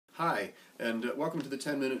Hi, and welcome to the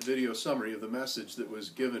 10-minute video summary of the message that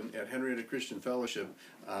was given at Henrietta Christian Fellowship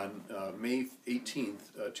on May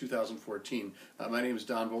 18th, 2014. My name is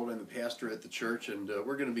Don Bold. I'm the pastor at the church, and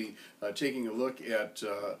we're going to be taking a look at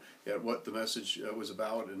what the message was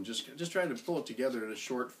about and just trying to pull it together in a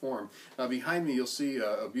short form. Behind me you'll see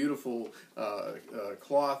a beautiful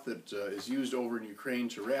cloth that is used over in Ukraine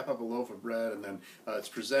to wrap up a loaf of bread, and then it's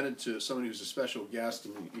presented to somebody who's a special guest,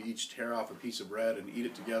 and you each tear off a piece of bread and eat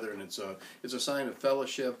it together, and it's a sign of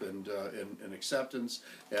fellowship and acceptance.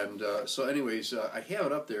 And so anyways, I have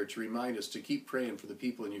it up there to remind us to keep praying for the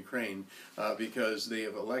people in Ukraine because they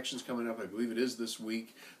have elections coming up. I believe it is this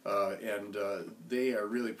week, and they are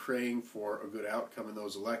really praying for a good outcome in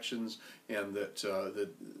those elections, and that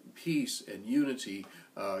peace and unity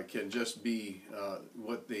can just be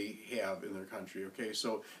what they have in their country. Okay,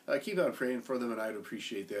 so keep on praying for them, and I'd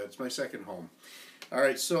appreciate that. It's my second home. All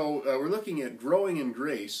right, so we're looking at growing in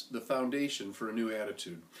grace, the foundation for a new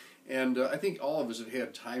attitude. And I think all of us have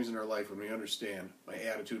had times in our life when we understand my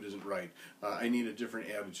attitude isn't right. I need a different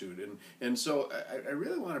attitude. And so I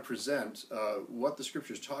really want to present what the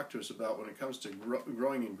Scriptures talk to us about when it comes to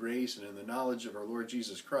growing in grace and in the knowledge of our Lord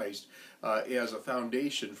Jesus Christ as a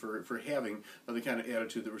foundation for having the kind of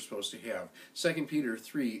attitude that we're supposed to have. 2 Peter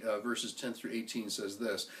 3, verses 10 through 18 says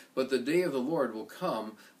this, "But the day of the Lord will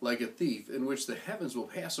come like a thief, in which the heavens will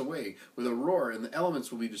pass away with a roar, and the elements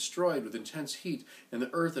will be destroyed with intense heat, and the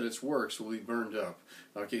earth and its works will be burned up."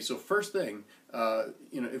 Okay, so first thing,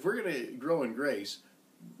 if we're going to grow in grace,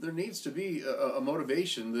 there needs to be a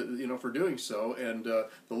motivation that, for doing so, and the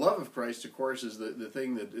love of Christ, of course, is the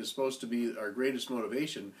thing that is supposed to be our greatest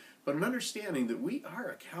motivation, but an understanding that we are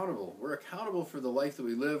accountable. We're accountable for the life that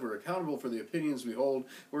we live. We're accountable for the opinions we hold.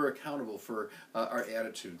 We're accountable for our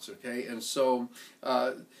attitudes, okay? And so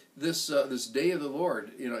this day of the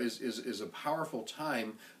Lord, is a powerful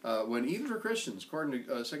time when, even for Christians, according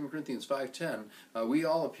to 2 Corinthians 5:10, we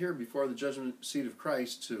all appear before the judgment seat of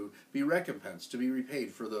Christ to be recompensed, to be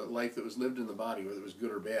repaid for the life that was lived in the body, whether it was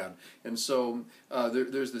good or bad. And so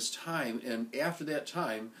there's this time, and after that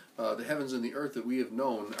time, the heavens and the earth that we have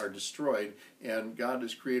known are destroyed, and God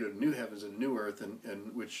has created a new heavens and a new earth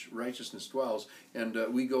in which righteousness dwells, and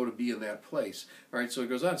we go to be in that place. All right, so it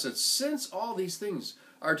goes on. It says, since all these things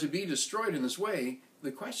are to be destroyed in this way,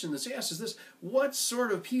 the question that's asked is this: what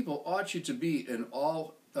sort of people ought you to be in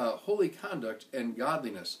all holy conduct and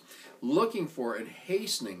godliness, looking for and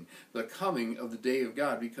hastening the coming of the day of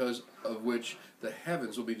God, because of which the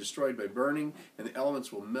heavens will be destroyed by burning, and the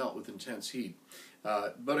elements will melt with intense heat.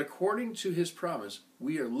 But according to his promise,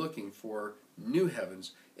 we are looking for new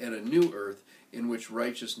heavens and a new earth in which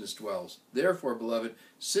righteousness dwells. Therefore, beloved,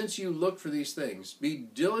 since you look for these things, be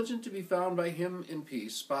diligent to be found by him in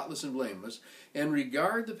peace, spotless and blameless, and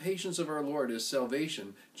regard the patience of our Lord as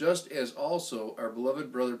salvation, just as also our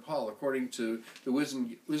beloved brother Paul, according to the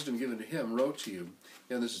wisdom given to him, wrote to you.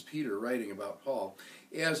 And this is Peter writing about Paul,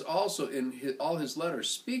 as also in all his letters,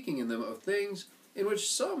 speaking in them of things in which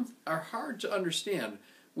some are hard to understand,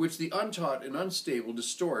 which the untaught and unstable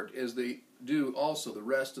distort, as they do also the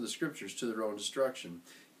rest of the Scriptures, to their own destruction.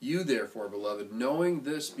 You therefore, beloved, knowing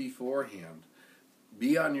this beforehand,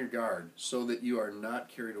 be on your guard, so that you are not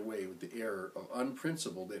carried away with the error of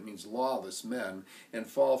unprincipled, that means lawless men, and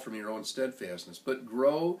fall from your own steadfastness, but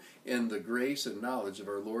grow in the grace and knowledge of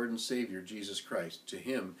our Lord and Savior, Jesus Christ. To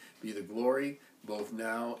him be the glory, both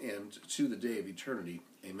now and to the day of eternity.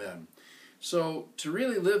 Amen. So to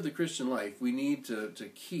really live the Christian life, we need to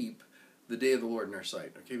keep the day of the Lord in our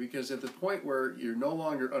sight, okay? Because at the point where you're no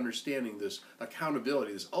longer understanding this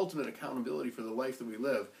accountability, this ultimate accountability for the life that we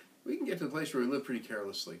live, we can get to the place where we live pretty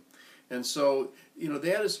carelessly. And so,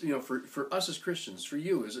 that is, for us as Christians, for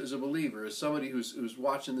you as a believer, as somebody who's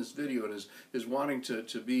watching this video and is wanting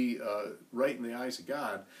to be right in the eyes of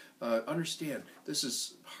God, understand this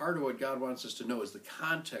is part of what God wants us to know, is the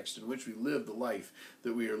context in which we live the life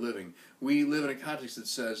that we are living. We live in a context that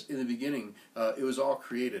says, in the beginning, it was all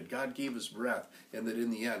created. God gave us breath, and that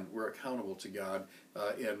in the end, we're accountable to God,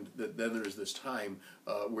 and that then there's this time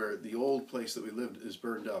where the old place that we lived is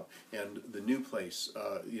burned up, and the new place,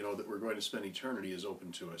 that we're going to spend eternity is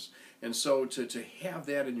open to us. And so to have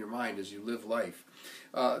that in your mind as you live life,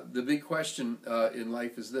 the big question in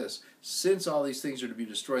life is this: since all these things are to be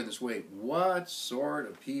destroyed this way, what sort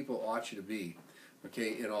of people ought you to be?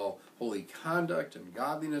 okay, in all holy conduct and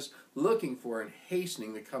godliness, looking for and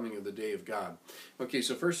hastening the coming of the day of God. Okay,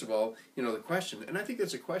 so first of all, the question, and I think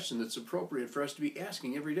that's a question that's appropriate for us to be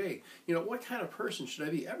asking every day. What kind of person should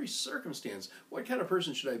I be? Every circumstance, what kind of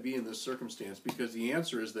person should I be in this circumstance? Because the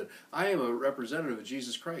answer is that I am a representative of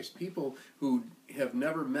Jesus Christ. People who have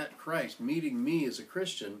never met Christ, meeting me as a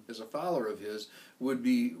Christian, as a follower of His, would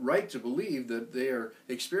be right to believe that they are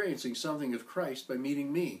experiencing something of Christ by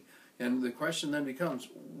meeting me. And the question then becomes,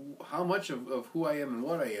 how much of who I am and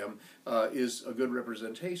what I am is a good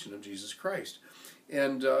representation of Jesus Christ?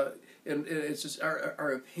 And it's just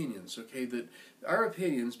our opinions, okay? That our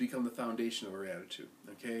opinions become the foundation of our attitude,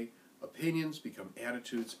 okay? Opinions become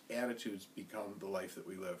attitudes. Attitudes become the life that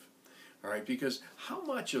we live, all right? Because how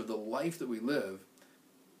much of the life that we live,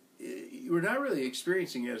 we're not really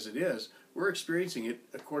experiencing it as it is. We're experiencing it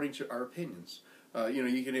according to our opinions.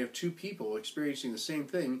 You can have two people experiencing the same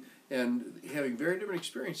thing and having very different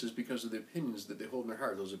experiences because of the opinions that they hold in their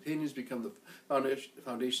heart. Those opinions become the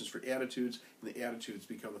foundations for attitudes, and the attitudes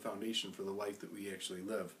become the foundation for the life that we actually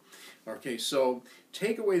live. Okay, so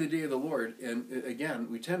take away the day of the Lord, and again,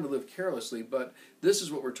 we tend to live carelessly, but this is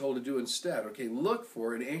what we're told to do instead. Okay, look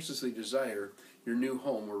for and anxiously desire your new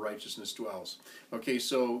home where righteousness dwells. Okay,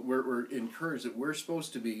 so we're encouraged that we're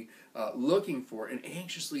supposed to be looking for and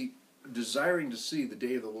anxiously desiring to see the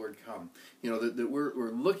day of the Lord come. That we're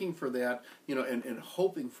looking for that, and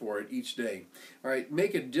hoping for it each day. All right,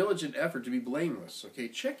 make a diligent effort to be blameless. Okay,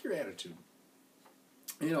 check your attitude.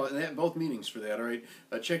 And they have both meanings for that, all right?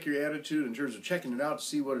 Check your attitude in terms of checking it out to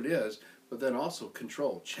see what it is, but then also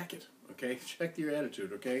control. Check it, okay? Check your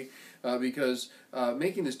attitude, okay? Because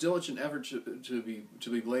making this diligent effort to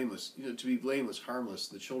be blameless, to be blameless, harmless,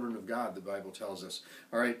 the children of God, the Bible tells us.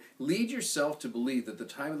 All right, lead yourself to believe that the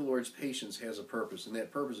time of the Lord's patience has a purpose, and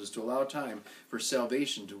that purpose is to allow time for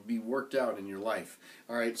salvation to be worked out in your life.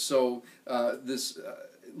 All right, so this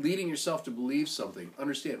leading yourself to believe something,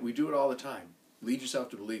 understand, we do it all the time. Lead yourself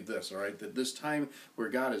to believe this, all right? That this time where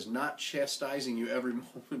God is not chastising you every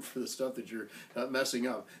moment for the stuff that you're messing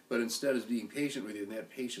up, but instead is being patient with you, and that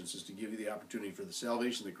patience is to give you the opportunity for the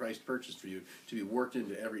salvation that Christ purchased for you to be worked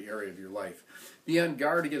into every area of your life. Be on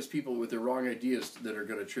guard against people with their wrong ideas that are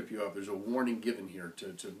going to trip you up. There's a warning given here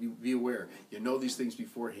to be aware. You know these things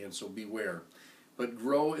beforehand, so beware. But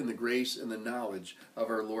grow in the grace and the knowledge of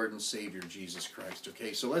our Lord and Savior, Jesus Christ.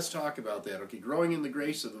 Okay, so let's talk about that. Okay, growing in the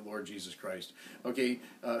grace of the Lord Jesus Christ. Okay,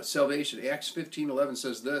 salvation. Acts 15:11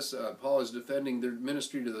 says this. Paul is defending their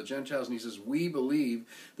ministry to the Gentiles, and he says, we believe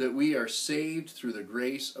that we are saved through the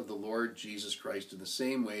grace of the Lord Jesus Christ in the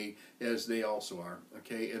same way as they also are.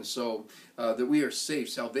 Okay, and so that we are saved.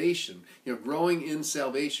 Salvation, growing in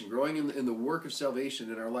salvation, growing in the work of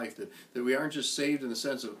salvation in our life, that we aren't just saved in the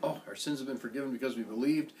sense of, our sins have been forgiven because we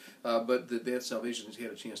believed, but that salvation has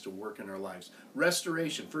had a chance to work in our lives.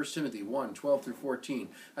 Restoration, 1 Timothy 1:12-14.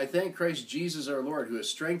 I thank Christ Jesus our Lord, who has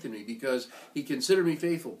strengthened me because he considered me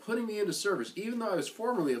faithful, putting me into service, even though I was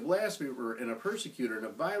formerly a blasphemer and a persecutor and a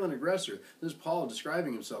violent aggressor. This is Paul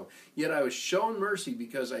describing himself. Yet I was shown mercy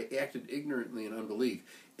because I acted ignorantly in unbelief.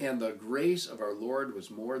 And the grace of our Lord was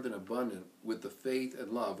more than abundant with the faith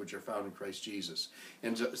and love which are found in Christ Jesus.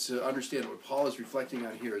 And to understand what Paul is reflecting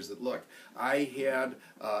on here is that, look, I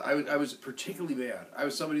was particularly bad. I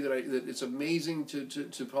was somebody that it's amazing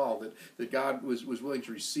to Paul that God was willing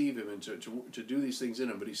to receive him and to do these things in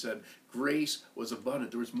him. But he said grace was abundant.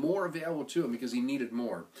 There was more available to him because he needed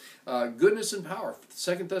more. Goodness and power.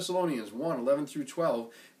 2 Thessalonians 1:11-12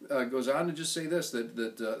 goes on to just say this,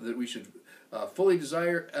 that we should fully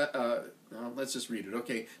desire, let's just read it.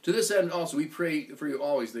 Okay. To this end also we pray for you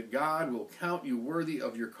always, that God will count you worthy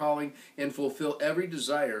of your calling and fulfill every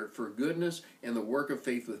desire for goodness and the work of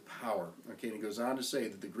faith with power. Okay, and he goes on to say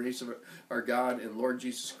that the grace of our God and Lord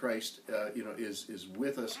Jesus Christ, is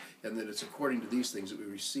with us, and that it's according to these things that we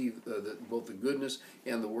receive both the goodness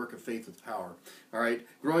and the work of faith with power. All right.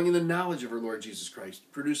 Growing in the knowledge of our Lord Jesus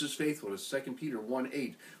Christ produces faithfulness. 2 Peter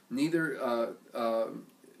 1:8. Neither...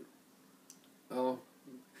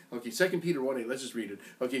 2 Peter 1:8, let's just read it.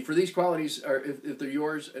 Okay, for these qualities are, if they're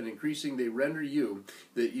yours and increasing, they render you,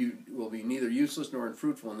 that you will be neither useless nor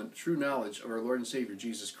unfruitful in the true knowledge of our Lord and Savior,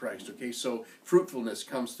 Jesus Christ. Okay, so fruitfulness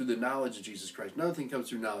comes through the knowledge of Jesus Christ. Another thing comes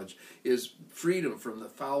through knowledge is freedom from the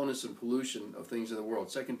foulness and pollution of things in the world.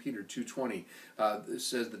 2 Peter 2:20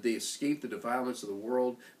 says that they escape the defilements of the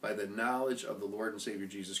world by the knowledge of the Lord and Savior,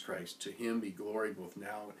 Jesus Christ. To him be glory both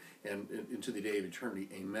now and into the day of eternity.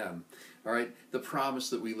 Amen. All right, the promise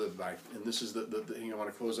that we live by, and this is the thing I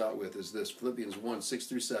want to close out with, is this, Philippians 1, 6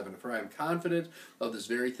 through 7. For I am confident of this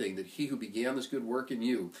very thing, that he who began this good work in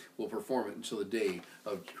you will perform it until the day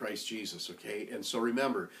of Christ Jesus, okay? And so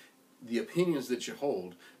remember, the opinions that you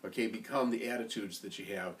hold, okay, become the attitudes that you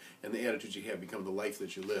have, and the attitudes you have become the life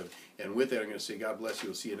that you live. And with that, I'm going to say God bless you.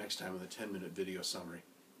 We'll see you next time with a 10-minute video summary.